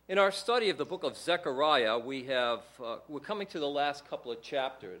In our study of the book of Zechariah, we're coming to the last couple of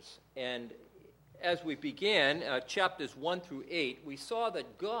chapters. And as we began, chapters 1 through 8, we saw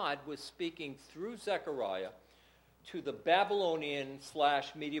that God was speaking through Zechariah to the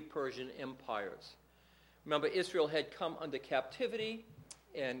Babylonian/Medo-Persian empires. Remember, Israel had come under captivity,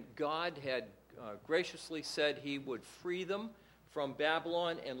 and God had graciously said he would free them from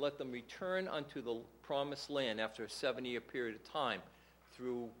Babylon and let them return unto the promised land after a 7-year period of time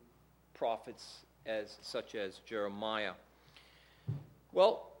through prophets such as Jeremiah.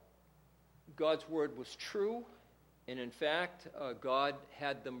 Well, God's word was true, and in fact, God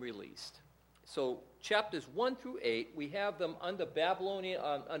had them released. So chapters 1 through 8, we have them under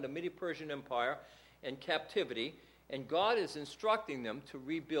under Medo-Persian Empire and captivity, and God is instructing them to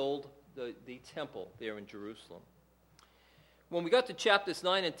rebuild the temple there in Jerusalem. When we got to chapters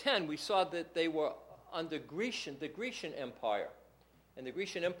 9 and 10, we saw that they were under the Grecian Empire. And the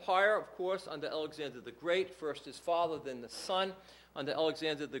Grecian Empire, of course, under Alexander the Great, first his father, then the son. Under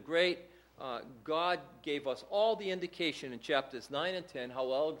Alexander the Great, God gave us all the indication in chapters 9 and 10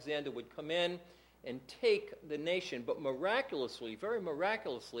 how Alexander would come in and take the nation, but miraculously, very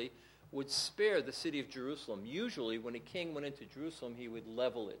miraculously, would spare the city of Jerusalem. Usually, when a king went into Jerusalem, he would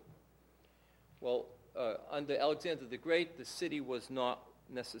level it. Well, under Alexander the Great, the city was not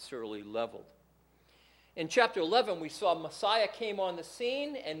necessarily leveled. In chapter 11, we saw Messiah came on the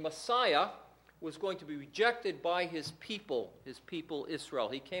scene, and Messiah was going to be rejected by his people Israel.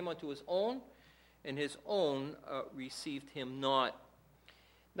 He came unto his own, and his own received him not.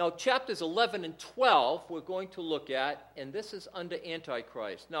 Now, chapters 11 and 12 we're going to look at, and this is under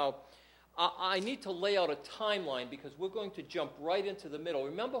Antichrist. Now, I need to lay out a timeline because we're going to jump right into the middle.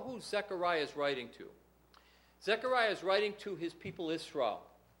 Remember who Zechariah is writing to. Zechariah is writing to his people Israel.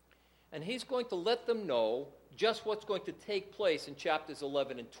 And he's going to let them know just what's going to take place in chapters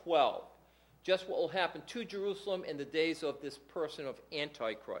 11 and 12. Just what will happen to Jerusalem in the days of this person of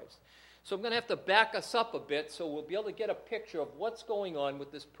Antichrist. So I'm going to have to back us up a bit so we'll be able to get a picture of what's going on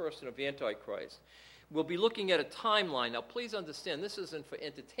with this person of Antichrist. We'll be looking at a timeline. Now, please understand, this isn't for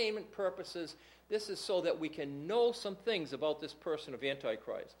entertainment purposes. This is so that we can know some things about this person of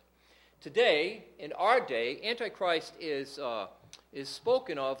Antichrist. Today, in our day, Antichrist is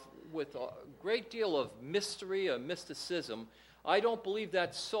spoken of with a great deal of mystery or mysticism. I don't believe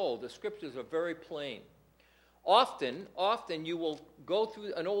that's so. The scriptures are very plain. Often you will go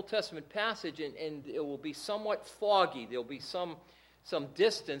through an Old Testament passage and it will be somewhat foggy. There'll be some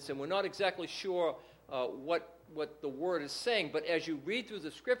distance, and we're not exactly sure what the Word is saying. But as you read through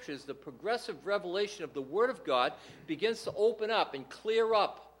the scriptures, the progressive revelation of the Word of God begins to open up and clear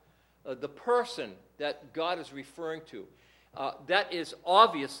up the person that God is referring to. That is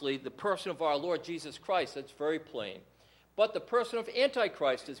obviously the person of our Lord Jesus Christ. That's very plain. But the person of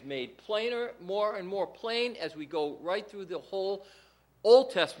Antichrist is made plainer, more and more plain as we go right through the whole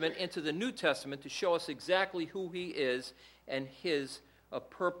Old Testament into the New Testament to show us exactly who he is and his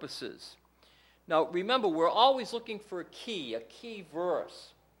purposes. Now, remember, we're always looking for a key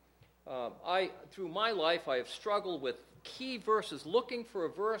verse. Through my life, I have struggled with key verses, looking for a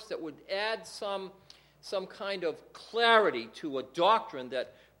verse that would add some kind of clarity to a doctrine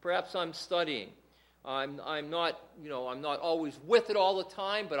that perhaps I'm studying. I'm not always with it all the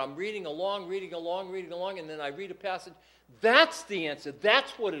time, but I'm reading along, and then I read a passage. That's the answer.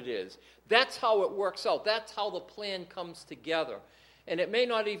 That's what it is. That's how it works out. That's how the plan comes together. And it may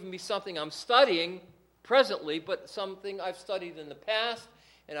not even be something I'm studying presently, but something I've studied in the past,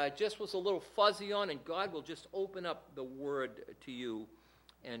 and I just was a little fuzzy on, and God will just open up the Word to you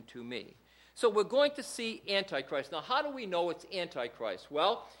and to me. So we're going to see Antichrist. Now, how do we know it's Antichrist?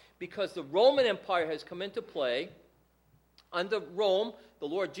 Well, because the Roman Empire has come into play. Under Rome, the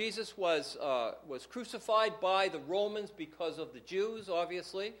Lord Jesus was crucified by the Romans because of the Jews,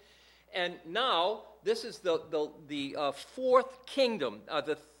 obviously. And now, this is the fourth kingdom.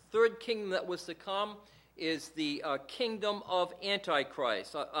 The third kingdom that was to come is the kingdom of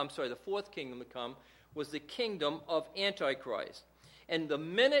Antichrist. The fourth kingdom to come was the kingdom of Antichrist. And the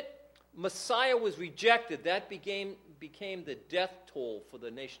minute Messiah was rejected, that became the death toll for the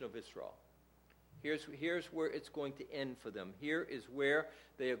nation of Israel. Here's where it's going to end for them. Here is where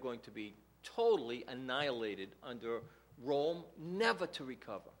they are going to be totally annihilated under Rome, never to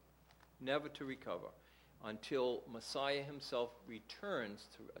recover until Messiah himself returns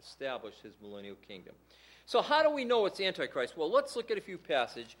to establish his millennial kingdom. So how do we know it's Antichrist? Well, let's look at a few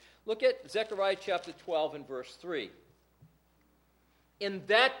passages. Look at Zechariah chapter 12 and verse 3. In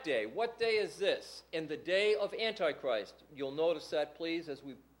that day, what day is this? In the day of Antichrist. You'll notice that, please, as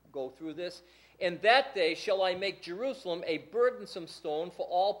we go through this. In that day shall I make Jerusalem a burdensome stone for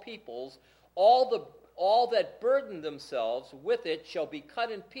all peoples. All that burden themselves with it shall be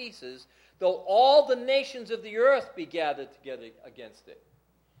cut in pieces, though all the nations of the earth be gathered together against it.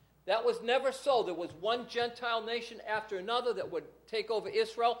 That was never so. There was one Gentile nation after another that would take over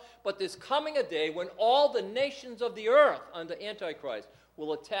Israel, but there's coming a day when all the nations of the earth under Antichrist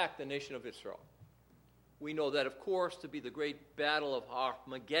will attack the nation of Israel. We know that, of course, to be the great battle of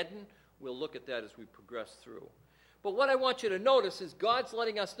Armageddon. We'll look at that as we progress through. But what I want you to notice is God's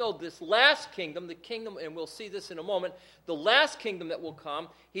letting us know this last kingdom, the kingdom, and we'll see this in a moment, the last kingdom that will come,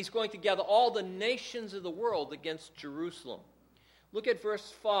 he's going to gather all the nations of the world against Jerusalem. Look at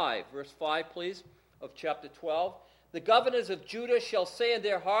verse 5. Verse 5, please, of chapter 12. The governors of Judah shall say in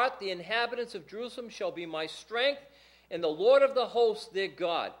their heart, the inhabitants of Jerusalem shall be my strength, and the Lord of the hosts their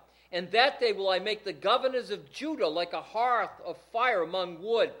God. And that day will I make the governors of Judah like a hearth of fire among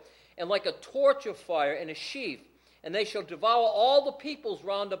wood, and like a torch of fire in a sheaf. And they shall devour all the peoples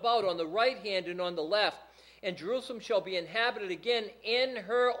round about on the right hand and on the left. And Jerusalem shall be inhabited again in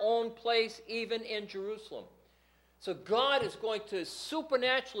her own place, even in Jerusalem. So God is going to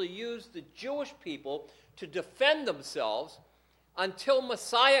supernaturally use the Jewish people to defend themselves until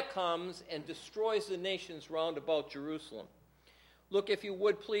Messiah comes and destroys the nations round about Jerusalem. Look, if you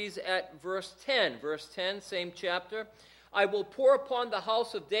would, please, at verse 10. Verse 10, same chapter. I will pour upon the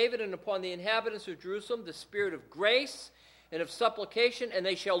house of David and upon the inhabitants of Jerusalem the spirit of grace and of supplication, and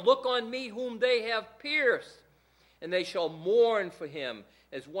they shall look on me whom they have pierced, and they shall mourn for him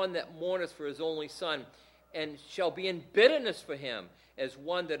as one that mourneth for his only son, and shall be in bitterness for him as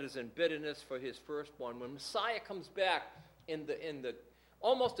one that is in bitterness for his firstborn. When Messiah comes back in the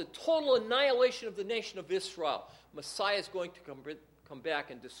almost a total annihilation of the nation of Israel, Messiah is going to come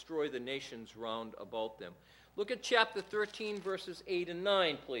back and destroy the nations round about them. Look at chapter 13, verses 8 and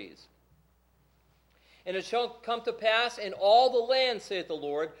 9, please. And it shall come to pass in all the land, saith the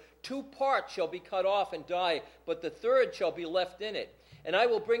Lord, 2 parts shall be cut off and die, but the third shall be left in it. And I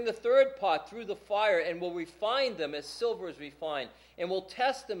will bring the third part through the fire, and will refine them as silver is refined, and will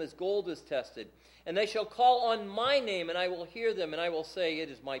test them as gold is tested. And they shall call on my name, and I will hear them, and I will say, it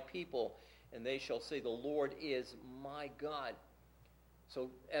is my people. And they shall say, the Lord is my God. So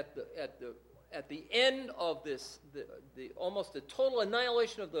at the end of this, the almost the total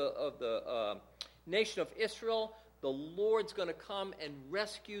annihilation of the nation of Israel, the Lord's going to come and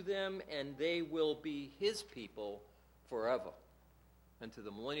rescue them, and they will be his people forever. Unto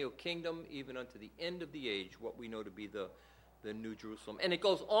the millennial kingdom, even unto the end of the age, what we know to be the New Jerusalem. And it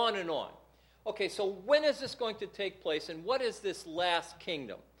goes on and on. Okay, so when is this going to take place, and what is this last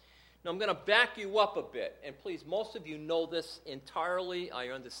kingdom? Now, I'm going to back you up a bit, and please, most of you know this entirely. I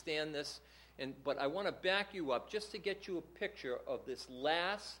understand this, but I want to back you up just to get you a picture of this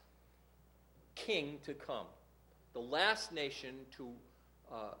last king to come, the last nation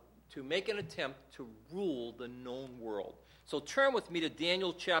to make an attempt to rule the known world. So turn with me to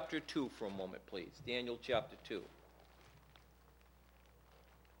Daniel chapter 2 for a moment, please. Daniel chapter 2.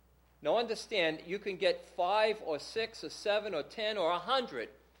 Now understand, you can get 5 or 6 or 7 or 10 or 100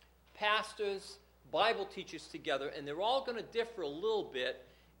 pastors, Bible teachers together, and they're all going to differ a little bit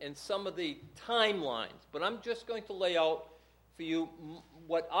in some of the timelines. But I'm just going to lay out for you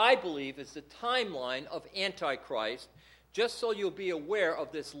what I believe is the timeline of Antichrist, just so you'll be aware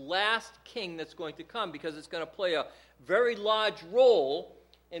of this last king that's going to come, because it's going to play a very large role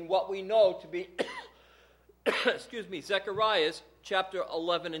in what we know to be, Zechariah's chapter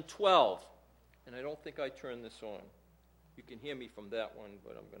 11 and 12. And I don't think I turned this on. You can hear me from that one,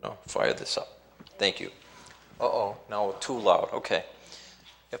 but I'm going to fire this up. Thank you. Uh-oh, now too loud. Okay.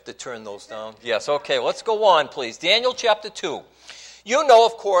 You have to turn those down. Yes, okay, let's go on, please. Daniel chapter 2. You know,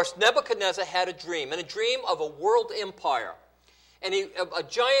 of course, Nebuchadnezzar had a dream, and a dream of a world empire, and a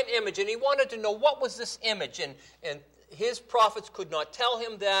giant image, and he wanted to know what was this image, and his prophets could not tell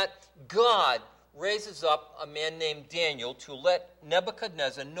him that. God raises up a man named Daniel to let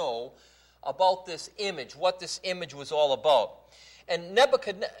Nebuchadnezzar know about this image, what this image was all about. And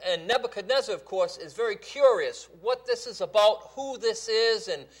Nebuchadnezzar, of course, is very curious what this is about, who this is,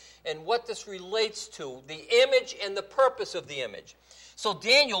 and what this relates to, the image and the purpose of the image. So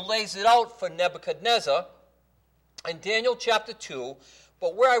Daniel lays it out for Nebuchadnezzar in Daniel chapter 2,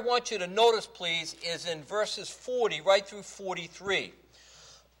 but where I want you to notice, please, is in verses 40 right through 43.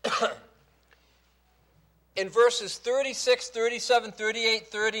 In verses 36, 37, 38,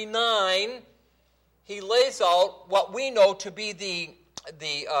 39, he lays out what we know to be the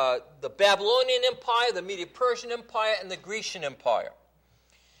Babylonian Empire, the Medo-Persian Empire, and the Grecian Empire.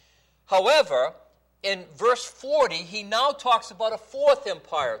 However, in verse 40, he now talks about a fourth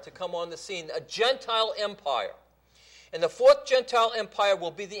empire to come on the scene, a Gentile empire. And the fourth Gentile empire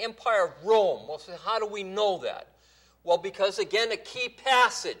will be the empire of Rome. Well, so how do we know that? Well, because, again, a key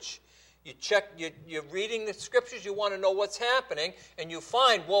passage. You're reading the scriptures, you want to know what's happening, and you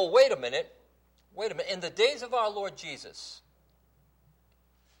find, well, wait a minute. In the days of our Lord Jesus,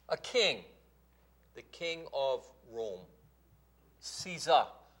 a king, the king of Rome, Caesar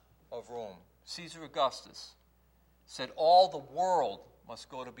of Rome, Caesar Augustus, said all the world must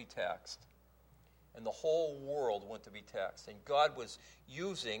go to be taxed. And the whole world went to be taxed. And God was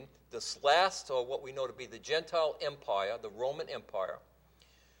using this last, or what we know to be the Gentile empire, the Roman Empire,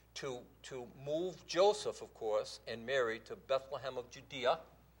 to move Joseph, of course, and Mary to Bethlehem of Judea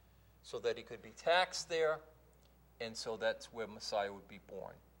so that he could be taxed there, and so that's where Messiah would be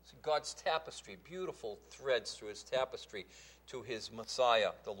born. So God's tapestry, beautiful threads through his tapestry to his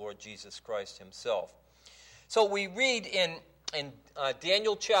Messiah, the Lord Jesus Christ himself. So we read in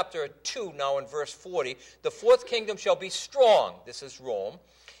Daniel chapter 2, now in verse 40, the fourth kingdom shall be strong, this is Rome,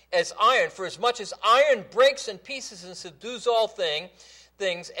 as iron, for as much as iron breaks in pieces and subdues all things,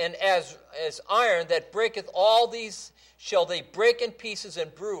 and as iron that breaketh all these shall they break in pieces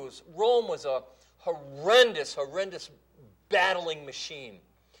and bruise. Rome was a horrendous battling machine.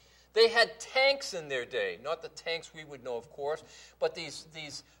 They had tanks in their day, not the tanks we would know, of course, but these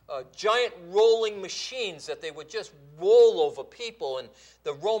giant rolling machines that they would just roll over people, and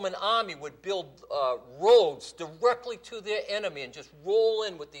the Roman army would build roads directly to their enemy and just roll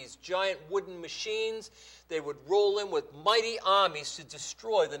in with these giant wooden machines. They would roll in with mighty armies to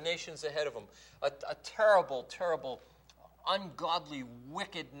destroy the nations ahead of them. A terrible, terrible, ungodly,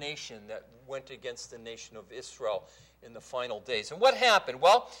 wicked nation that went against the nation of Israel in the final days. And what happened?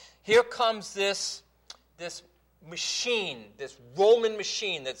 Well, here comes this machine, this Roman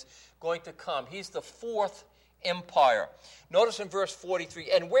machine that's going to come. He's the fourth empire. Notice in verse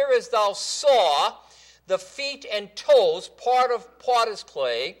 43, and whereas thou saw the feet and toes, part of potter's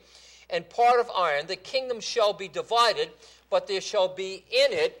clay and part of iron, the kingdom shall be divided, but there shall be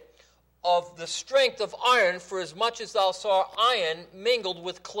in it of the strength of iron, for as much as thou saw iron mingled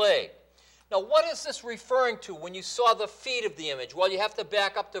with clay. Now, what is this referring to when you saw the feet of the image? Well, you have to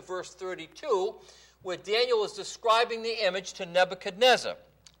back up to verse 32, where Daniel is describing the image to Nebuchadnezzar,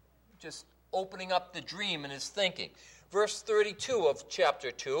 just opening up the dream in his thinking. Verse 32 of chapter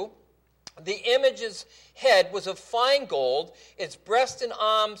 2, the image's head was of fine gold, its breast and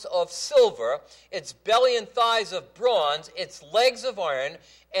arms of silver, its belly and thighs of bronze, its legs of iron,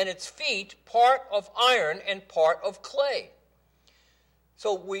 and its feet part of iron and part of clay.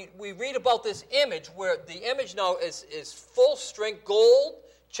 So we read about this image where the image now is full strength gold,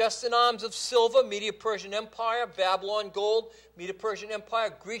 chest and arms of silver, Medo-Persian Empire, Babylon gold, Medo-Persian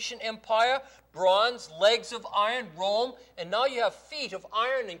Empire, Grecian Empire, bronze, legs of iron, Rome, and now you have feet of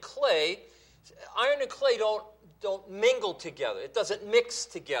iron and clay. Iron and clay don't mingle together. It doesn't mix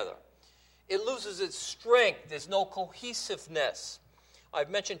together. It loses its strength. There's no cohesiveness.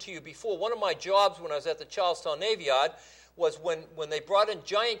 I've mentioned to you before, one of my jobs when I was at the Charlestown Navy Yard was when they brought in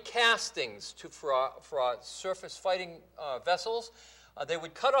giant castings for our surface fighting vessels. They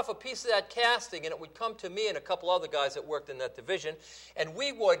would cut off a piece of that casting, and it would come to me and a couple other guys that worked in that division, and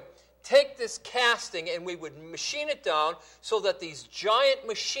we would take this casting and we would machine it down so that these giant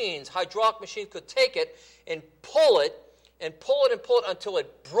machines, hydraulic machines, could take it and pull it until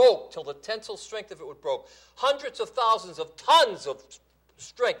it broke, till the tensile strength of it would broke. Hundreds of thousands of tons of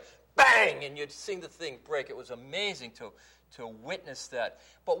strength, bang, and you'd see the thing break. It was amazing to witness that.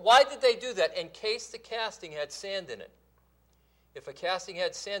 But why did they do that? In case the casting had sand in it. If a casting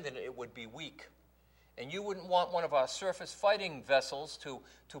had sand in it, it would be weak. And you wouldn't want one of our surface fighting vessels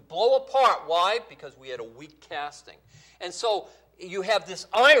to blow apart. Why? Because we had a weak casting. And so you have this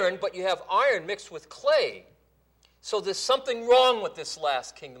iron, but you have iron mixed with clay. So there's something wrong with this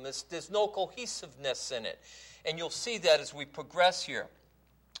last kingdom. There's no cohesiveness in it. And you'll see that as we progress here.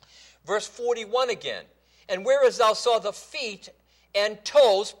 Verse 41 again. And whereas thou saw the feet and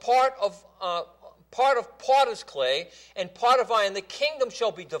toes, part of potter's clay and part of iron, the kingdom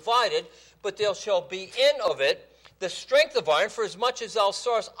shall be divided, but there shall be in of it the strength of iron, for as much as thou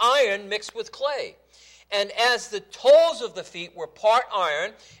sawest iron mixed with clay. And as the toes of the feet were part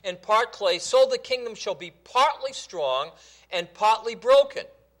iron and part clay, so the kingdom shall be partly strong and partly broken.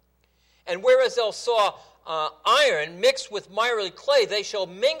 And whereas thou saw iron mixed with miry clay, they shall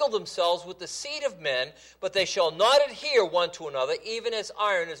mingle themselves with the seed of men, but they shall not adhere one to another, even as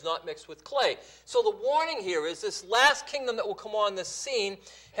iron is not mixed with clay. So the warning here is this last kingdom that will come on the scene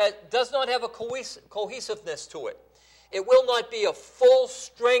does not have a cohesiveness to it. It will not be a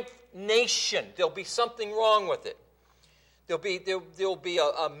full-strength nation. There'll be something wrong with it. There'll be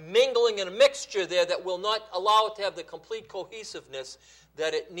a mingling and a mixture there that will not allow it to have the complete cohesiveness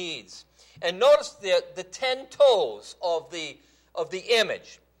that it needs. And notice the 10 toes of the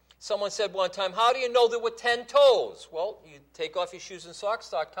image. Someone said one time, how do you know there were 10 toes? Well, you take off your shoes and socks,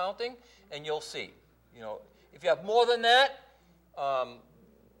 start counting, and you'll see. If you have more than that,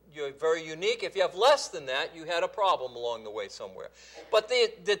 you're very unique. If you have less than that, you had a problem along the way somewhere. But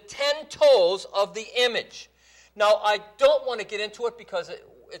the 10 toes of the image. Now, I don't want to get into it because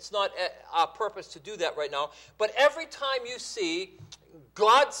it's not our purpose to do that right now. But every time you see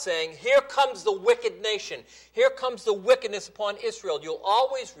God saying, here comes the wicked nation, here comes the wickedness upon Israel, you'll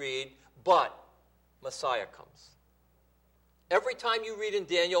always read, but Messiah comes. Every time you read in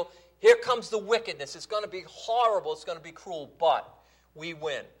Daniel, here comes the wickedness. It's going to be horrible. It's going to be cruel, but we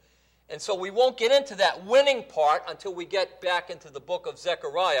win. And so we won't get into that winning part until we get back into the book of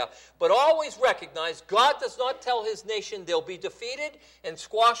Zechariah. But always recognize God does not tell his nation they'll be defeated and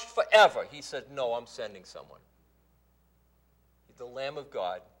squashed forever. He said, no, I'm sending someone. The Lamb of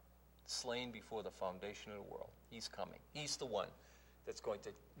God, slain before the foundation of the world. He's coming. He's the one that's going to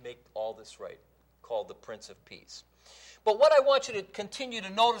make all this right, called the Prince of Peace. But what I want you to continue to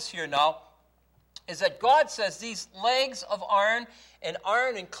notice here now is that God says these legs of iron and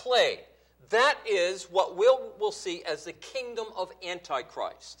clay, that is what we'll see as the kingdom of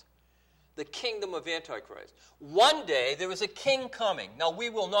Antichrist. The kingdom of Antichrist. One day there is a king coming. Now we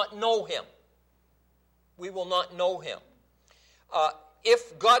will not know him. We will not know him.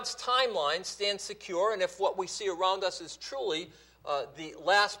 If God's timeline stands secure, and if what we see around us is truly the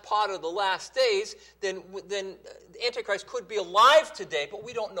last part of the last days, then Antichrist could be alive today, but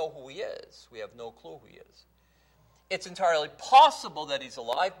we don't know who he is. We have no clue who he is. It's entirely possible that he's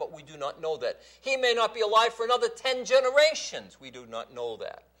alive, but we do not know that. He may not be alive for another 10 generations. We do not know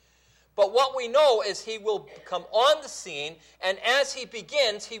that. But what we know is he will come on the scene, and as he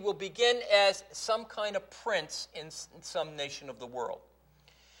begins, he will begin as some kind of prince in some nation of the world.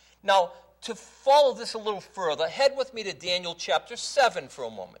 Now, to follow this a little further, head with me to Daniel chapter 7 for a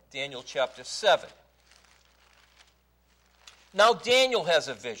moment. Daniel chapter 7. Now Daniel has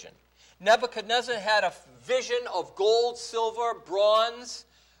a vision. Nebuchadnezzar had a vision of gold, silver, bronze.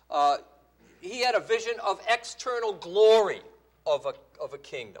 He had a vision of external glory of a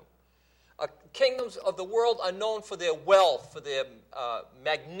kingdom. Kingdoms of the world are known for their wealth, for their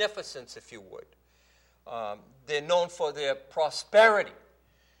magnificence, if you would. They're known for their prosperity.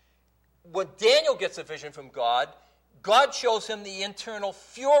 When Daniel gets a vision from God, God shows him the internal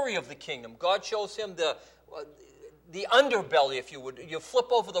fury of the kingdom. God shows him the underbelly, if you would. You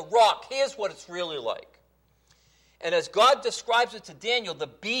flip over the rock. Here's what it's really like. And as God describes it to Daniel, the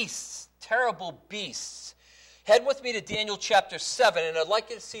beasts, terrible beasts. Head with me to Daniel chapter 7, and I'd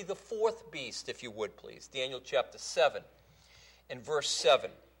like you to see the fourth beast, if you would, please. Daniel chapter 7 and verse 7.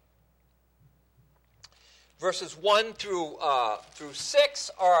 Verses 1 through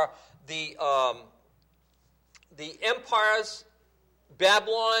 6 are the empires,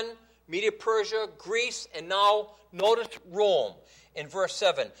 Babylon, Media-Persia, Greece, and now notice Rome in verse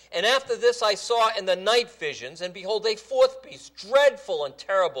 7. And after this I saw in the night visions, and behold, a fourth beast, dreadful and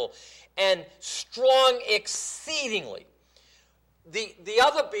terrible, and strong exceedingly. The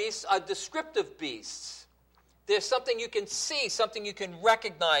other beasts are descriptive beasts. There's something you can see, something you can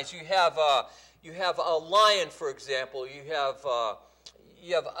recognize. You have a lion, for example. You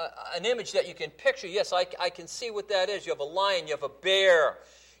have an image that you can picture. Yes, I can see what that is. You have a lion, you have a bear,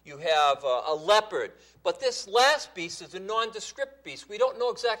 you have a leopard. But this last beast is a nondescript beast. We don't know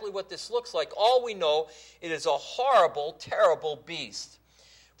exactly what this looks like. All we know, it is a horrible, terrible beast.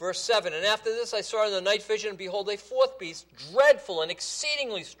 Verse 7, and after this I saw in the night vision, and behold, a fourth beast, dreadful and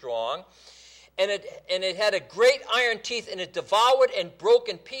exceedingly strong, and it had a great iron teeth, and it devoured and broke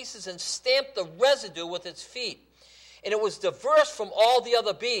in pieces and stamped the residue with its feet. And it was diverse from all the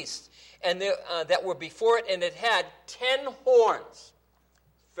other beasts and that were before it, and it had 10 horns.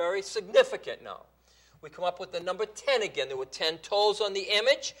 Very significant now. We come up with the number 10 again. There were 10 toes on the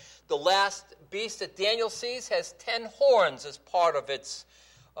image. The last beast that Daniel sees has 10 horns as part of its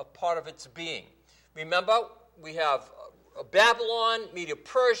being. Remember, we have Babylon,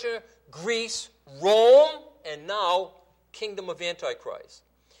 Media-Persia, Greece, Rome, and now kingdom of Antichrist.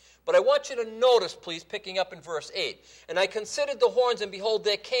 But I want you to notice, please, picking up in verse 8. And I considered the horns, and behold,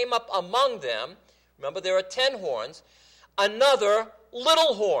 there came up among them, remember there are 10 horns, another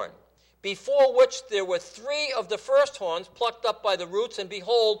little horn, before which there were 3 of the first horns plucked up by the roots, and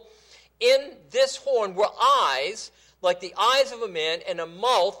behold, in this horn were eyes like the eyes of a man, and a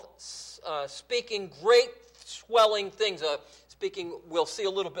mouth speaking great swelling things, speaking, we'll see a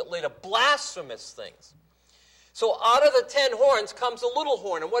little bit later, blasphemous things. So out of the 10 horns comes a little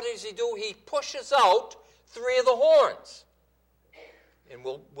horn. And what does he do? He pushes out 3 of the horns. And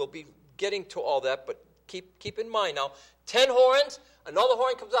we'll be getting to all that, but keep in mind now, 10 horns, another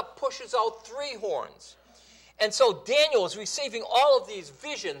horn comes up, pushes out 3 horns. And so Daniel is receiving all of these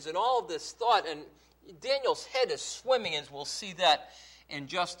visions and all of this thought, and Daniel's head is swimming, as we'll see that in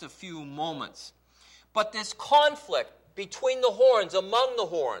just a few moments. But this conflict between the horns, among the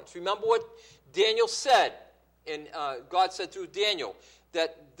horns, remember what Daniel said, and God said through Daniel,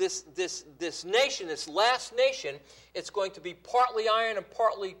 that this nation, this last nation, it's going to be partly iron and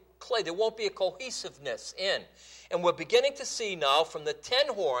partly clay. There won't be a cohesiveness in. And we're beginning to see now from the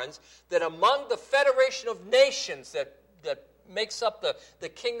 10 horns that among the federation of nations that makes up the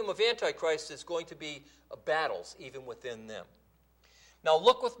kingdom of Antichrist is going to be battles even within them. Now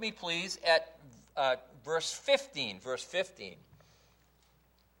look with me, please, at verse 15. Verse 15.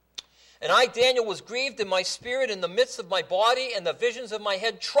 And I, Daniel, was grieved in my spirit in the midst of my body, and the visions of my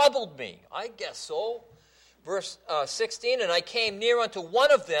head troubled me. I guess so. Verse 16, and I came near unto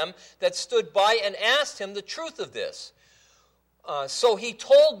one of them that stood by and asked him the truth of this. So he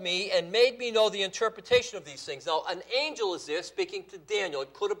told me and made me know the interpretation of these things. Now, an angel is there speaking to Daniel.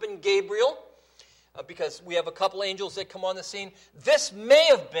 It could have been Gabriel, because we have a couple angels that come on the scene. This may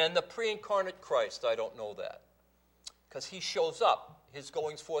have been the pre-incarnate Christ. I don't know that, because he shows up. His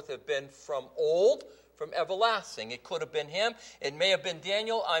goings forth have been from old, from everlasting. It could have been him. It may have been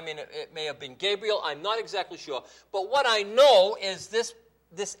Daniel. It may have been Gabriel. I'm not exactly sure. But what I know is this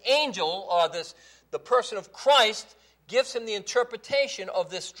angel, or the person of Christ, gives him the interpretation of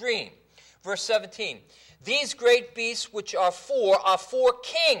this dream. Verse 17, these great beasts which are 4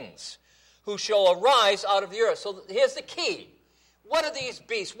 kings who shall arise out of the earth. So here's the key. What are these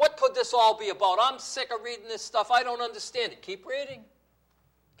beasts? What could this all be about? I'm sick of reading this stuff. I don't understand it. Keep reading.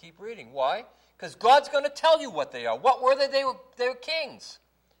 Keep reading. Why? Because God's going to tell you what they are. What were they? They were kings.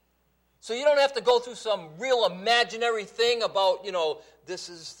 So you don't have to go through some real imaginary thing about, this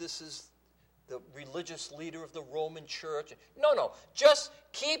is the religious leader of the Roman church. No. Just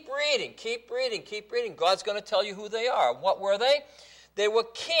keep reading, keep reading, keep reading. God's going to tell you who they are. What were they? They were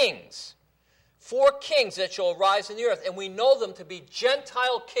kings. 4 kings that shall arise in the earth. And we know them to be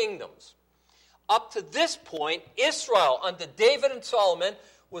Gentile kingdoms. Up to this point, Israel, under David and Solomon,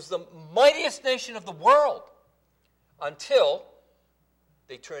 was the mightiest nation of the world until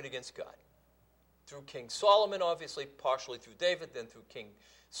they turned against God. Through King Solomon, obviously, partially through David, then through King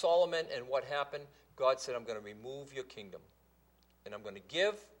Solomon. And what happened? God said, I'm going to remove your kingdom. And I'm going to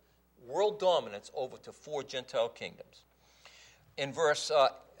give world dominance over to 4 Gentile kingdoms. In verse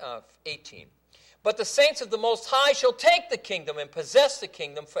 18. But the saints of the Most High shall take the kingdom and possess the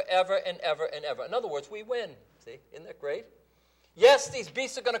kingdom forever and ever and ever. In other words, we win. See? Isn't that great? Yes, these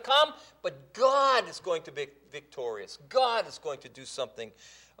beasts are going to come, but God is going to be victorious. God is going to do something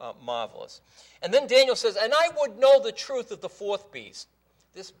marvelous. And then Daniel says, and I would know the truth of the 4th beast.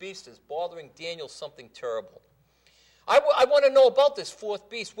 This beast is bothering Daniel something terrible. I want to know about this 4th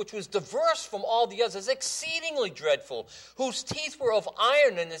beast, which was diverse from all the others, exceedingly dreadful, whose teeth were of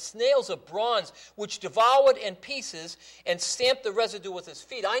iron and its nails of bronze, which devoured in pieces and stamped the residue with his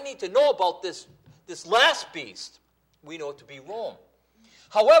feet. I need to know about this last beast. We know it to be Rome.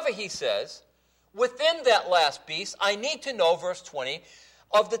 However, he says, within that last beast, I need to know, verse 20,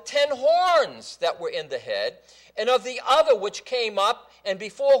 of the 10 horns that were in the head, and of the other which came up, and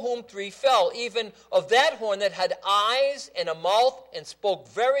before whom 3 fell, even of that horn that had eyes and a mouth, and spoke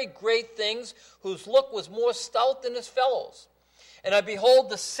very great things, whose look was more stout than his fellows. And I behold,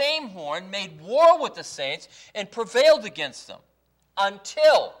 the same horn made war with the saints, and prevailed against them,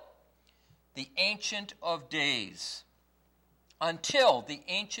 until the Ancient of Days. Until the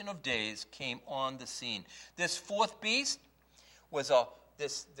Ancient of Days came on the scene. This 4th beast was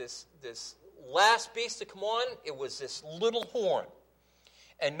this last beast to come on. It was this little horn.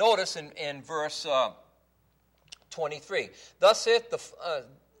 And notice in verse 23, thus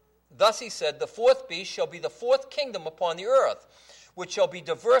he said, the 4th beast shall be the 4th kingdom upon the earth, which shall be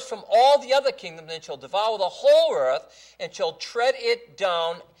diverse from all the other kingdoms, and shall devour the whole earth, and shall tread it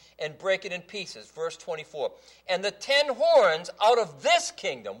down and break it in pieces. Verse 24. And the 10 horns out of this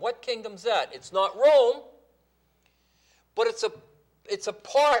kingdom. What kingdom's that? It's not Rome, but it's a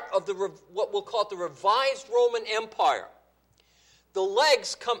part of what we'll call the revised Roman Empire. The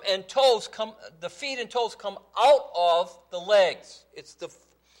legs come and toes come. The feet and toes come out of the legs. It's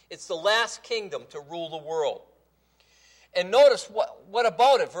the last kingdom to rule the world. And notice what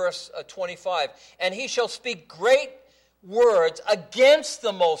about it? Verse 25. And he shall speak great words against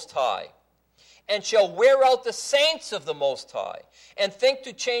the Most High, and shall wear out the saints of the Most High, and think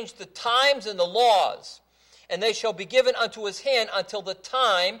to change the times and the laws. And they shall be given unto his hand until the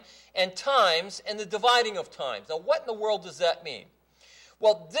time and times and the dividing of times. Now, what in the world does that mean?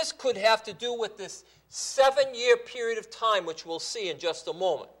 Well, this could have to do with this 7-year period of time, which we'll see in just a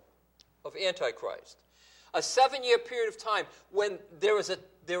moment, of Antichrist. A 7-year period of time when there is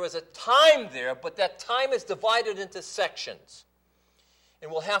a time there, but that time is divided into sections.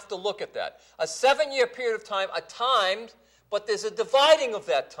 And we'll have to look at that. A 7-year period of time, but there's a dividing of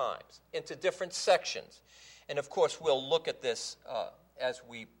that time into different sections. And, of course, we'll look at this as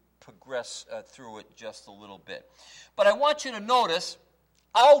we progress through it just a little bit. But I want you to notice,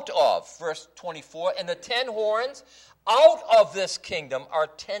 out of, verse 24, and the 10 horns, out of this kingdom are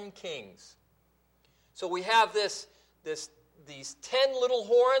 10 kings. So we have these 10 little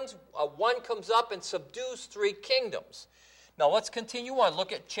horns. One comes up and subdues 3 kingdoms. Now, let's continue on.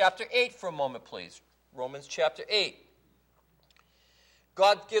 Look at chapter 8 for a moment, please. Romans chapter 8.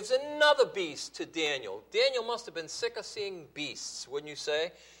 God gives another beast to Daniel. Daniel must have been sick of seeing beasts, wouldn't you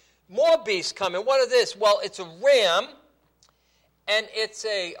say? More beasts coming. What are this? Well, it's a ram, and it's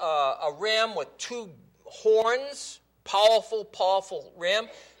a ram with 2 horns, powerful ram.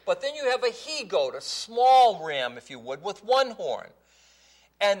 But then you have a he-goat, a small ram, if you would, with 1 horn.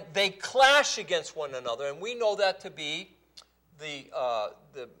 And they clash against one another, and we know that to be the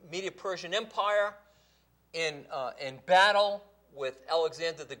Medo-Persian Empire in battle with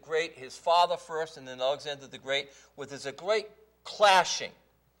Alexander the Great, his father first, and then Alexander the Great, where there's a great clashing.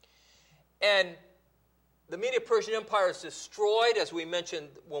 And the Medo-Persian Empire is destroyed, as we mentioned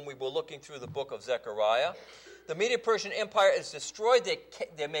when we were looking through the book of Zechariah. The Medo-Persian Empire is destroyed,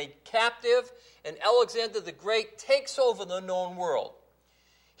 they're made captive, and Alexander the Great takes over the known world.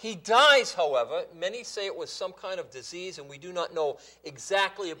 He dies, however. Many say it was some kind of disease, and we do not know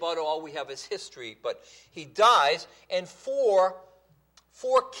exactly about it. All we have is history. But he dies, and four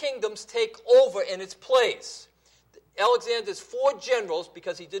kingdoms take over in its place. Alexander's 4 generals,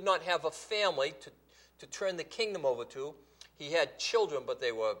 because he did not have a family to turn the kingdom over to, he had children, but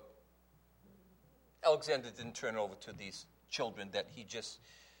Alexander didn't turn over to these children that he just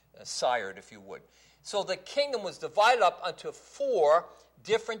sired, if you would. So the kingdom was divided up into 4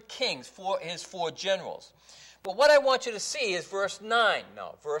 different kings, his 4 generals. But what I want you to see is verse 9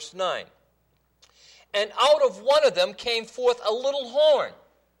 now. Verse 9. And out of one of them came forth a little horn.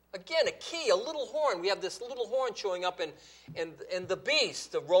 Again, a key, a little horn. We have this little horn showing up in the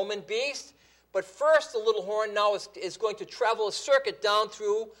beast, the Roman beast. But first, the little horn now is going to travel a circuit down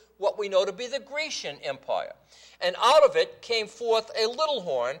through what we know to be the Grecian Empire. And out of it came forth a little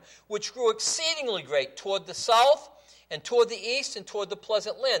horn, which grew exceedingly great toward the south, and toward the east, and toward the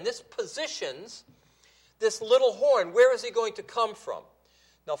pleasant land. This positions this little horn. Where is he going to come from?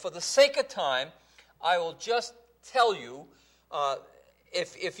 Now, for the sake of time, I will just tell you,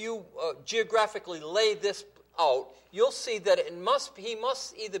 if you geographically lay this out, you'll see that he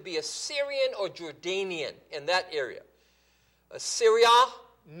must either be Assyrian or Jordanian in that area. Syria,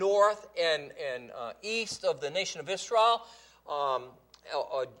 north and east of the nation of Israel,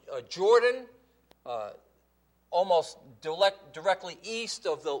 Jordan, almost directly east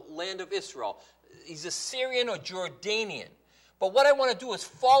of the land of Israel. He's Assyrian or Jordanian. But what I want to do is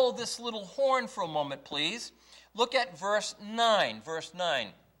follow this little horn for a moment, please. Look at verse 9. Verse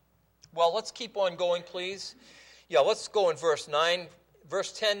 9. Well, let's keep on going, please. Yeah, let's go in verse 9.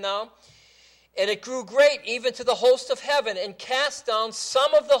 Verse 10 now. And it grew great even to the host of heaven, and cast down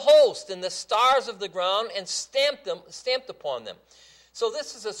some of the host and the stars of the ground, and stamped upon them. So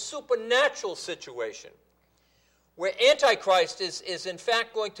this is a supernatural situation, where Antichrist is in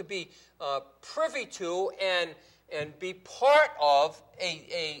fact going to be privy to and be part of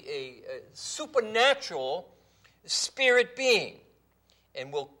a supernatural spirit being.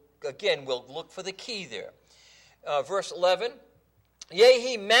 And we'll look for the key there. Verse 11, yea,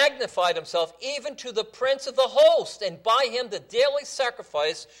 he magnified himself even to the prince of the host, and by him the daily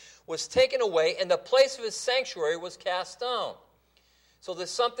sacrifice was taken away, and the place of his sanctuary was cast down. So there's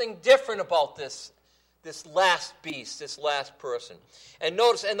something different about this last beast, this last person. And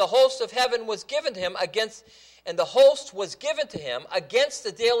notice, and the host of heaven was given to him against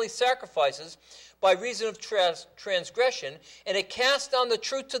the daily sacrifices by reason of transgression, and it cast down the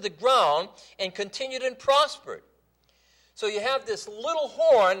truth to the ground, and continued and prospered. So you have this little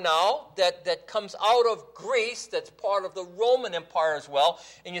horn now that comes out of Greece, that's part of the Roman Empire as well,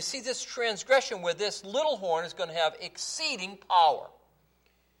 and you see this transgression where this little horn is going to have exceeding power.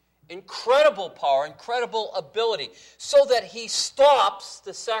 Incredible power, incredible ability, so that he stops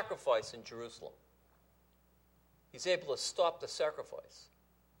the sacrifice in Jerusalem. He's able to stop the sacrifice.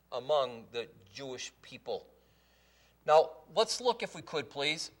 among the Jewish people. Now, let's look, if we could,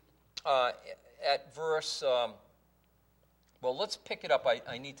 please, at verse, let's pick it up.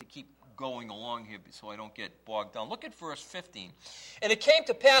 I need to keep going along here so I don't get bogged down. Look at verse 15. And it came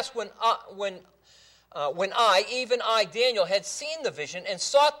to pass when I, even I, Daniel, had seen the vision and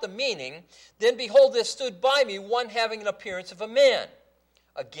sought the meaning, then behold, there stood by me one having an appearance of a man.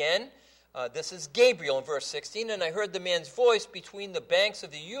 Again, this is Gabriel in verse 16, and I heard the man's voice between the banks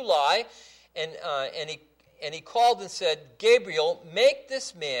of the Uli, and he called and said, Gabriel, make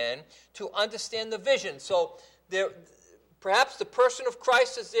this man to understand the vision. So there, perhaps the person of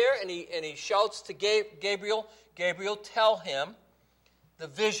Christ is there, and he shouts to Gabriel, Gabriel, tell him the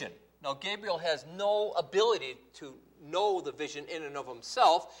vision. Now, Gabriel has no ability to know the vision in and of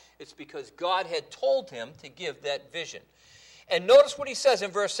himself. It's because God had told him to give that vision. And notice what he says in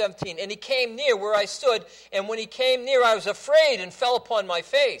verse 17. And he came near where I stood, and when he came near, I was afraid and fell upon my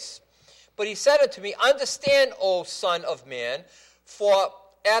face. But he said unto me, understand, O son of man, for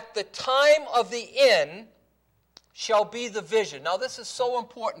at the time of the end shall be the vision. Now, this is so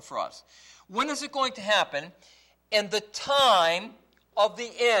important for us. When is it going to happen? In the time of the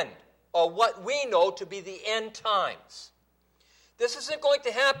end, or what we know to be the end times. This isn't going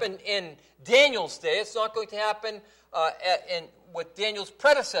to happen in Daniel's day. It's not going to happen with Daniel's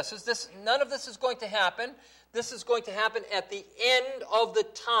predecessors. None of this is going to happen. This is going to happen at the end of the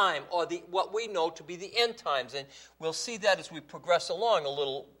time, or what we know to be the end times. And we'll see that as we progress along a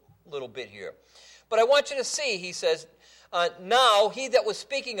little bit here. But I want you to see, he says, now he that was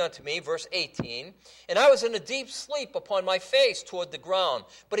speaking unto me, verse 18, and I was in a deep sleep upon my face toward the ground.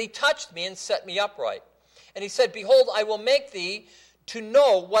 But he touched me and set me upright. And he said, behold, I will make thee to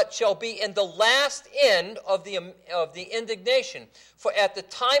know what shall be in the last end of the indignation. For at the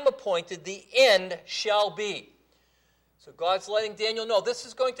time appointed, the end shall be. So God's letting Daniel know this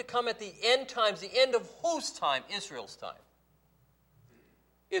is going to come at the end times. The end of whose time? Israel's time.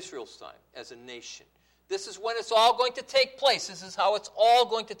 Israel's time as a nation. This is when it's all going to take place. This is how it's all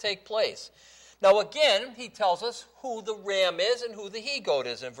going to take place. Now again, he tells us who the ram is and who the he-goat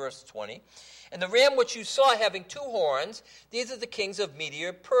is in verse 20. And the ram which you saw having two horns, these are the kings of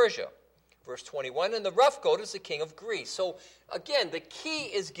Media, Persia. Verse 21, and the rough goat is the king of Greece. So again, the key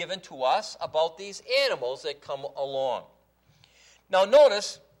is given to us about these animals that come along. Now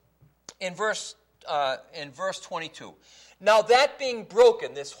notice in verse 22. Now that being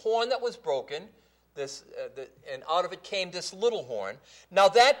broken, this horn that was broken, and out of it came this little horn. Now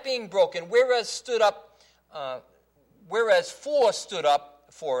that being broken, whereas four stood up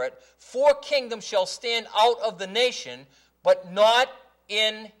for it, 4 kingdoms shall stand out of the nation, but not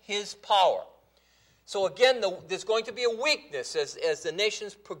in his power. So again, there's going to be a weakness as the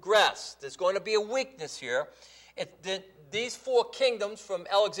nations progress. There's going to be a weakness here. These 4 kingdoms from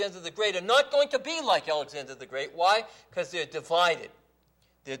Alexander the Great are not going to be like Alexander the Great. Why? Because they're divided.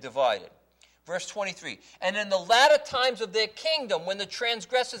 They're divided. Verse 23, and in the latter times of their kingdom, when the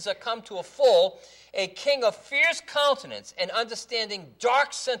transgressors are come to a full, a king of fierce countenance and understanding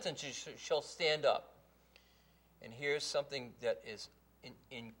dark sentences shall stand up. And here's something that is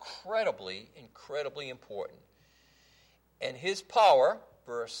incredibly, incredibly important. And his power,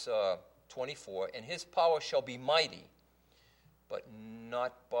 verse 24, and his power shall be mighty, but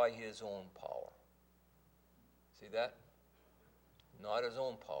not by his own power. See that? Not his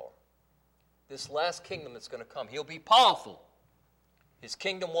own power. This last kingdom that's going to come, he'll be powerful. His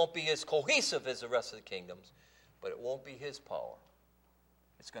kingdom won't be as cohesive as the rest of the kingdoms, but it won't be his power.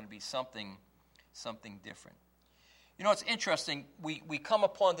 It's going to be something different. You know, it's interesting. We come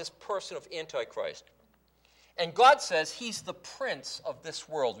upon this person of Antichrist, and God says he's the prince of this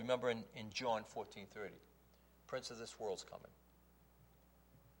world. Remember in John 14:30, prince of this world's coming.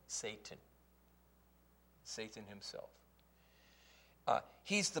 Satan himself.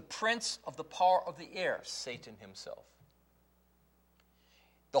 He's the prince of the power of the air, Satan himself.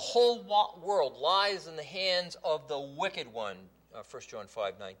 The whole world lies in the hands of the wicked one, 1 John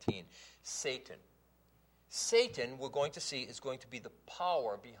 5:19, Satan. Satan, we're going to see, is going to be the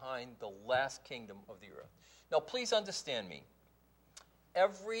power behind the last kingdom of the earth. Now, please understand me.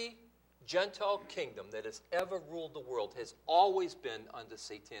 Every Gentile kingdom that has ever ruled the world has always been under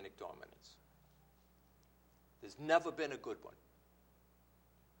satanic dominance. There's never been a good one.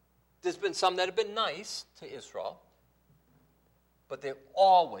 There's been some that have been nice to Israel, but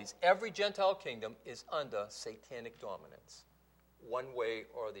every Gentile kingdom is under satanic dominance, one way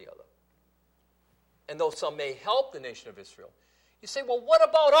or the other. And though some may help the nation of Israel, you say, well, what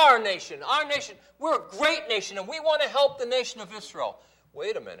about our nation? Our nation, we're a great nation, and we want to help the nation of Israel.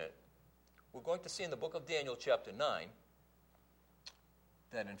 Wait a minute. We're going to see in the book of Daniel, chapter 9,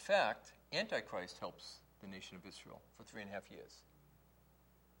 that, in fact, Antichrist helps the nation of Israel for 3.5 years.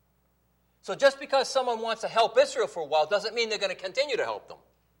 So just because someone wants to help Israel for a while doesn't mean they're going to continue to help them.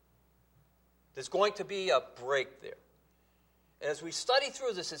 There's going to be a break there. And as we study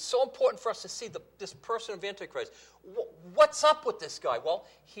through this, it's so important for us to see this person of Antichrist. What's up with this guy? Well,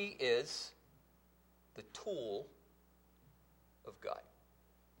 he is the tool of God.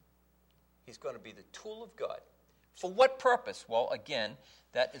 He's going to be the tool of God. For what purpose? Well, again,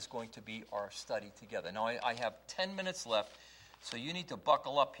 that is going to be our study together. Now, I have 10 minutes left, so you need to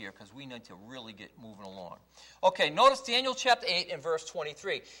buckle up here because we need to really get moving along. Okay, notice Daniel chapter 8 and verse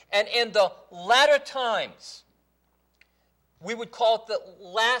 23. And in the latter times, we would call it the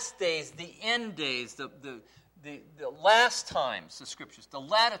last days, the end days, the last times, the scriptures, the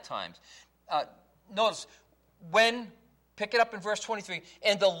latter times. Notice, pick it up in verse 23,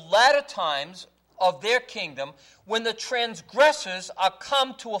 in the latter times of their kingdom, when the transgressors are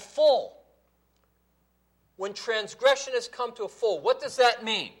come to a full. When transgression has come to a full, what does that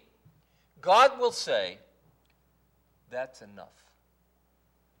mean? God will say, that's enough.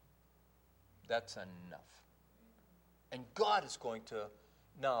 That's enough. And God is going to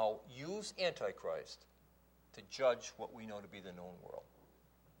now use Antichrist to judge what we know to be the known world.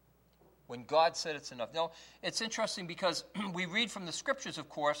 When God said it's enough. Now, it's interesting because we read from the scriptures, of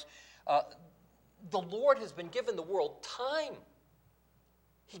course, the Lord has been given the world time.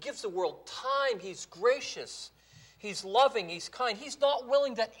 He gives the world time. He's gracious. He's loving. He's kind. He's not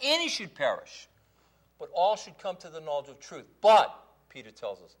willing that any should perish, but all should come to the knowledge of truth. But, Peter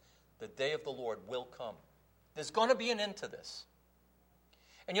tells us, the day of the Lord will come. There's going to be an end to this.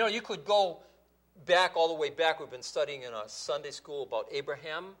 And you could go back, all the way back. We've been studying in our Sunday school about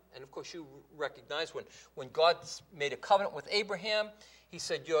Abraham. And of course, you recognize when God made a covenant with Abraham, he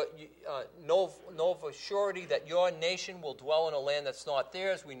said, know of a surety that your nation will dwell in a land that's not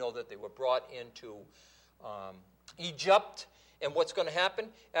theirs. We know that they were brought into Egypt. And what's going to happen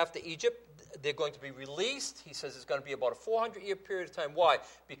after Egypt? They're going to be released. He says it's going to be about a 400-year period of time. Why?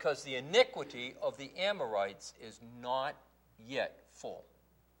 Because the iniquity of the Amorites is not yet full.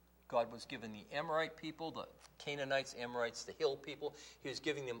 God was giving the Amorite people, the Canaanites, Amorites, the hill people, he was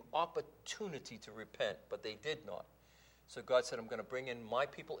giving them opportunity to repent, but they did not. So God said, I'm going to bring in my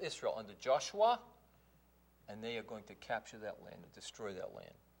people Israel under Joshua, and they are going to capture that land and destroy that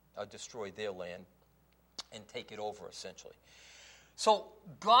land, destroy their land and take it over, essentially. So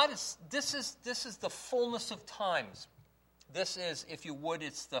this is the fullness of times. This is, if you would,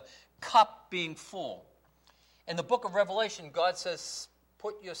 it's the cup being full. In the book of Revelation, God says,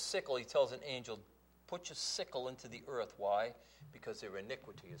 put your sickle, he tells an angel, put your sickle into the earth. Why? Because their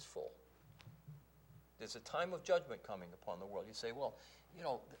iniquity is full. There's a time of judgment coming upon the world. You say, well,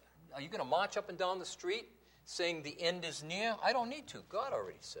 are you going to march up and down the street saying the end is near? I don't need to. God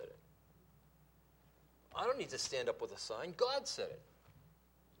already said it. I don't need to stand up with a sign. God said it.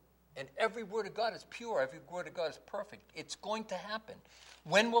 And every word of God is pure. Every word of God is perfect. It's going to happen.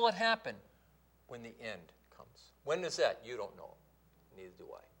 When will it happen? When the end comes. When is that? You don't know. Neither do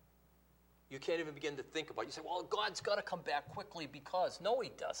I. You can't even begin to think about it. You say, well, God's got to come back quickly because. No,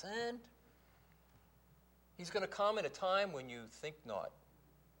 he doesn't. He's going to come at a time when you think not.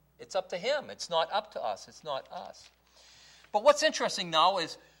 It's up to him. It's not up to us. It's not us. But what's interesting now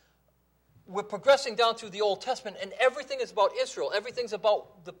is we're progressing down through the Old Testament, and everything is about Israel. Everything's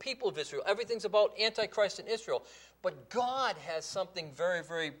about the people of Israel. Everything's about Antichrist in Israel. But God has something very,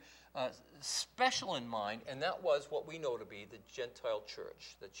 very special in mind, and that was what we know to be the Gentile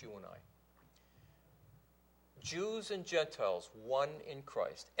church. That's you and I. Jews and Gentiles, one in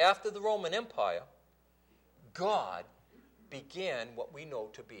Christ. After the Roman Empire, God began what we know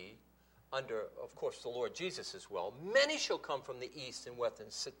to be under, of course, the Lord Jesus as well. Many shall come from the east and west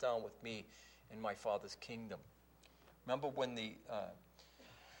and sit down with me in my Father's kingdom. Remember when the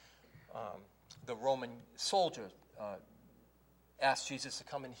Roman soldier asked Jesus to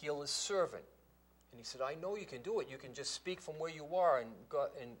come and heal his servant. And he said, I know you can do it. You can just speak from where you are. And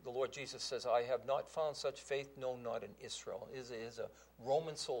the Lord Jesus says, I have not found such faith, no, not in Israel. It is a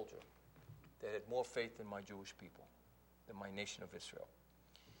Roman soldier that had more faith than my Jewish people, than my nation of Israel.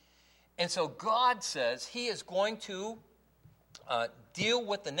 And so God says he is going to deal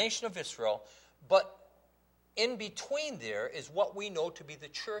with the nation of Israel, but in between there is what we know to be the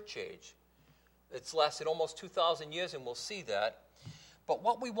church age. It's lasted almost 2,000 years, and we'll see that. But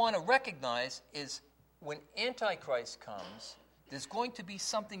what we want to recognize is when Antichrist comes, there's going to be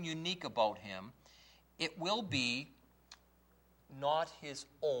something unique about him. It will be not his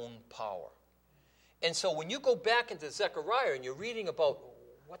own power. And so when you go back into Zechariah and you're reading about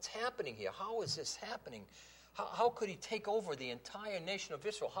what's happening here, how is this happening? How could he take over the entire nation of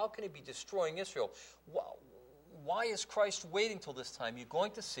Israel? How can he be destroying Israel? Why is Christ waiting till this time? You're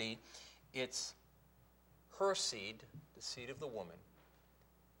going to see it's her seed, the seed of the woman,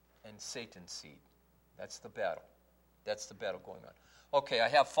 and Satan's seed. That's the battle. That's the battle going on. Okay, I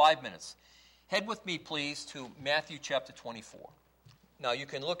have 5 minutes. Head with me, please, to Matthew chapter 24. Now, you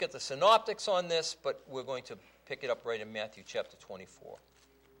can look at the synoptics on this, but we're going to pick it up right in Matthew chapter 24.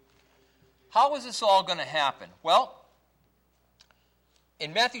 How is this all going to happen? Well,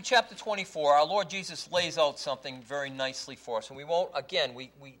 in Matthew chapter 24, our Lord Jesus lays out something very nicely for us. And we won't, again,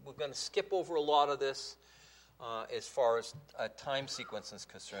 we're going to skip over a lot of this as far as time sequence is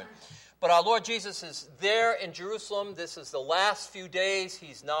concerned. But our Lord Jesus is there in Jerusalem. This is the last few days.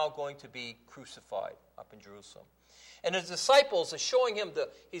 He's now going to be crucified up in Jerusalem. And his disciples are showing him,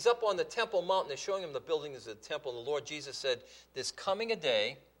 he's up on the Temple Mountain. They're showing him the buildings of the temple. And the Lord Jesus said, there's coming a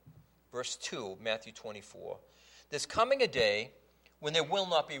day, verse 2, Matthew 24, there's coming a day when there will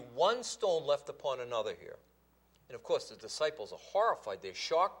not be one stone left upon another here. And of course, the disciples are horrified. They're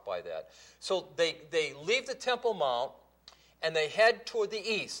shocked by that. So they leave the Temple Mount and they head toward the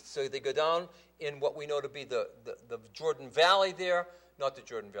east. So they go down in what we know to be the Jordan Valley there. Not the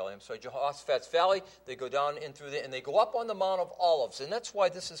Jordan Valley, I'm sorry, Jehoshaphat's Valley. They go down in through there and they go up on the Mount of Olives. And that's why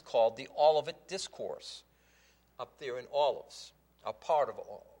this is called the Olivet Discourse. Up there in Olives. A part of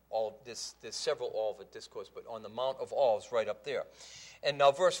all this, there's several Olivet Discourse, but on the Mount of Olives right up there. And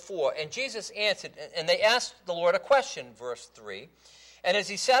now verse 4, and Jesus answered, and they asked the Lord a question, verse 3. And as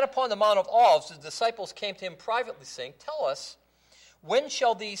he sat upon the Mount of Olives, the disciples came to him privately, saying, tell us, when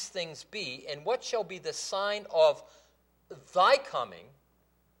shall these things be, and what shall be the sign of thy coming?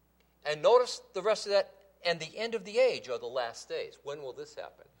 And notice the rest of that, and the end of the age, or the last days. When will this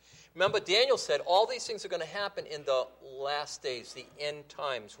happen? Remember, Daniel said all these things are going to happen in the last days, the end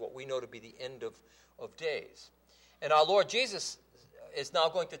times, what we know to be the end of days. And our Lord Jesus is now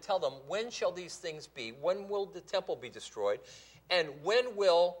going to tell them, when shall these things be? When will the temple be destroyed? And what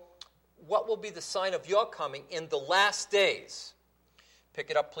will be the sign of your coming in the last days? Pick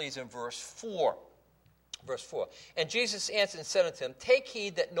it up, please, in verse 4. Verse 4. And Jesus answered and said unto him, take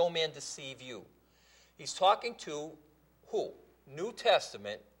heed that no man deceive you. He's talking to who? New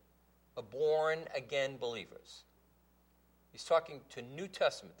Testament, born-again believers. He's talking to New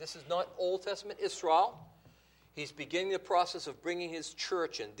Testament. This is not Old Testament Israel. He's beginning the process of bringing his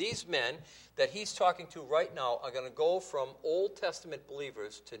church in. These men that he's talking to right now are going to go from Old Testament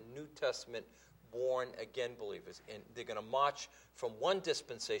believers to New Testament born-again believers. And they're going to march from one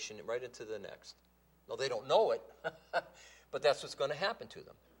dispensation right into the next. No, they don't know it, but that's what's going to happen to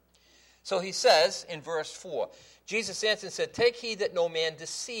them. So he says in verse 4, Jesus answered and said, take heed that no man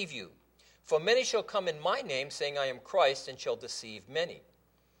deceive you. For many shall come in my name, saying, I am Christ, and shall deceive many.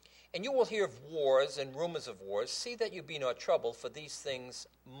 And you will hear of wars and rumors of wars. See that you be not troubled, for these things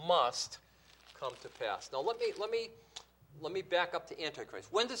must come to pass. Now let me back up to Antichrist.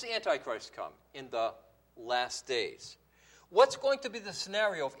 When does Antichrist come? In the last days. What's going to be the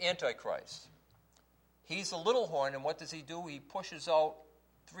scenario of Antichrist? He's a little horn, and what does he do? He pushes out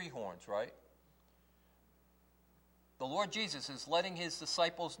 3 horns, right? The Lord Jesus is letting his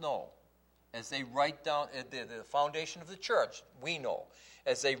disciples know, as they write down the foundation of the church, we know,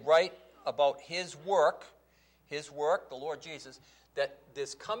 as they write about his work, the Lord Jesus, that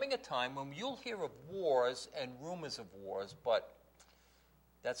there's coming a time when you'll hear of wars and rumors of wars, but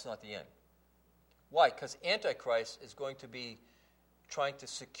that's not the end. Why? Because Antichrist is going to be trying to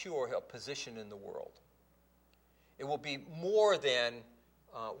secure a position in the world. It will be more than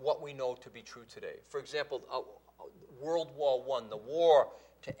what we know to be true today. For example, World War I, the war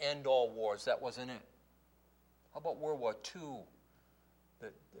to end all wars, that wasn't it. How about World War II?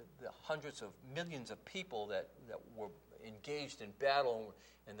 The hundreds of millions of people that were engaged in battle,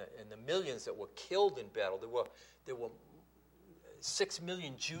 and the millions that were killed in battle. There were 6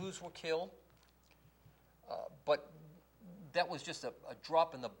 million Jews were killed, but that was just a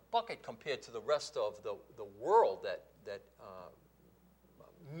drop in the bucket compared to the rest of the world. That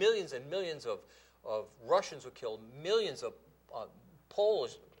millions and millions of Russians were killed, millions of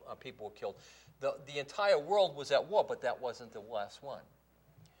Polish people were killed. The entire world was at war, but that wasn't the last one.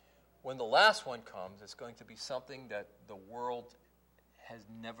 When the last one comes, it's going to be something that the world has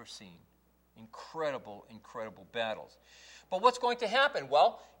never seen. Incredible, incredible battles. But what's going to happen?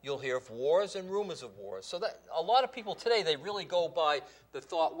 Well, you'll hear of wars and rumors of wars. So that a lot of people today, they really go by the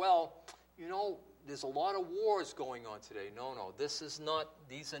thought, well, there's a lot of wars going on today. No,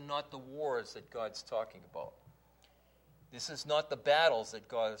 these are not the wars that God's talking about. This is not the battles that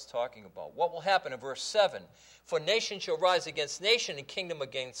God is talking about. What will happen in verse 7? For nation shall rise against nation and kingdom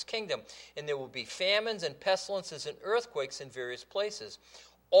against kingdom, and there will be famines and pestilences and earthquakes in various places.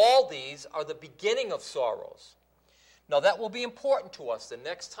 All these are the beginning of sorrows. Now that will be important to us. The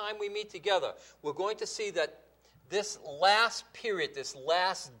next time we meet together, we're going to see that this last period, this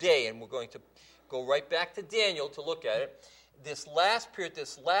last day, and we're going to go right back to Daniel to look at it, this last period,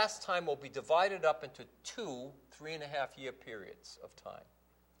 this last time will be divided up into 2 3.5-year periods of time,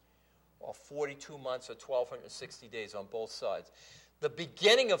 or 42 months or 1,260 days on both sides. The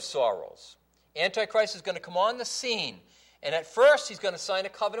beginning of sorrows. Antichrist is going to come on the scene, and at first he's going to sign a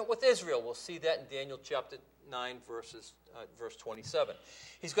covenant with Israel. We'll see that in Daniel chapter 9, verse 27.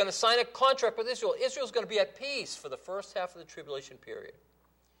 He's going to sign a contract with Israel. Israel's going to be at peace for the first half of the tribulation period.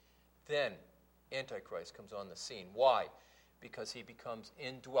 Then Antichrist comes on the scene. Why? Because he becomes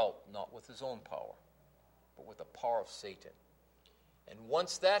indwelt, not with his own power, but with the power of Satan. And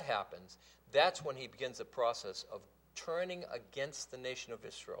once that happens, that's when he begins the process of turning against the nation of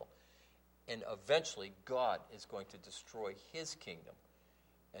Israel. And eventually, God is going to destroy his kingdom.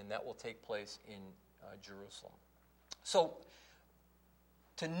 And that will take place in Jerusalem. So,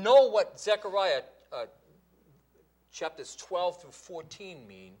 to know what Zechariah chapters 12 through 14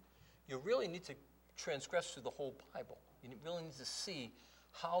 mean, you really need to transgress through the whole Bible. You really need to see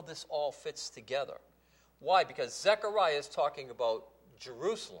how this all fits together. Why? Because Zechariah is talking about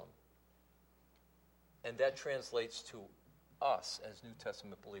Jerusalem, and that translates to us as New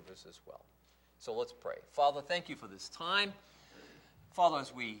Testament believers as well. So let's pray. Father, thank you for this time. Father,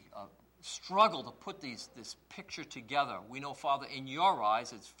 as we struggle to put this picture together, we know, Father, in your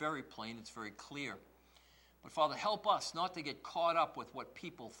eyes, it's very plain, it's very clear. But Father, help us not to get caught up with what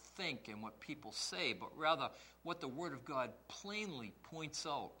people think and what people say, but rather what the Word of God plainly points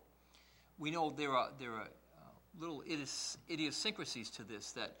out. We know there are little idiosyncrasies to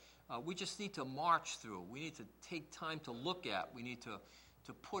this that we just need to march through. We need to take time to look at. We need to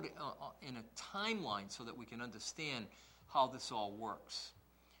put it in a timeline so that we can understand how this all works.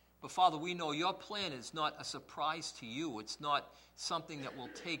 But Father, we know your plan is not a surprise to you. It's not something that will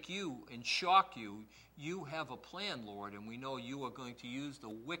take you and shock you. You have a plan, Lord, and we know you are going to use the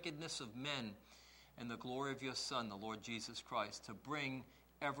wickedness of men and the glory of your Son, the Lord Jesus Christ, to bring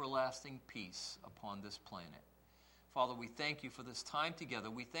everlasting peace upon this planet. Father, we thank you for this time together.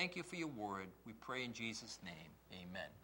 We thank you for your word. We pray in Jesus' name. Amen.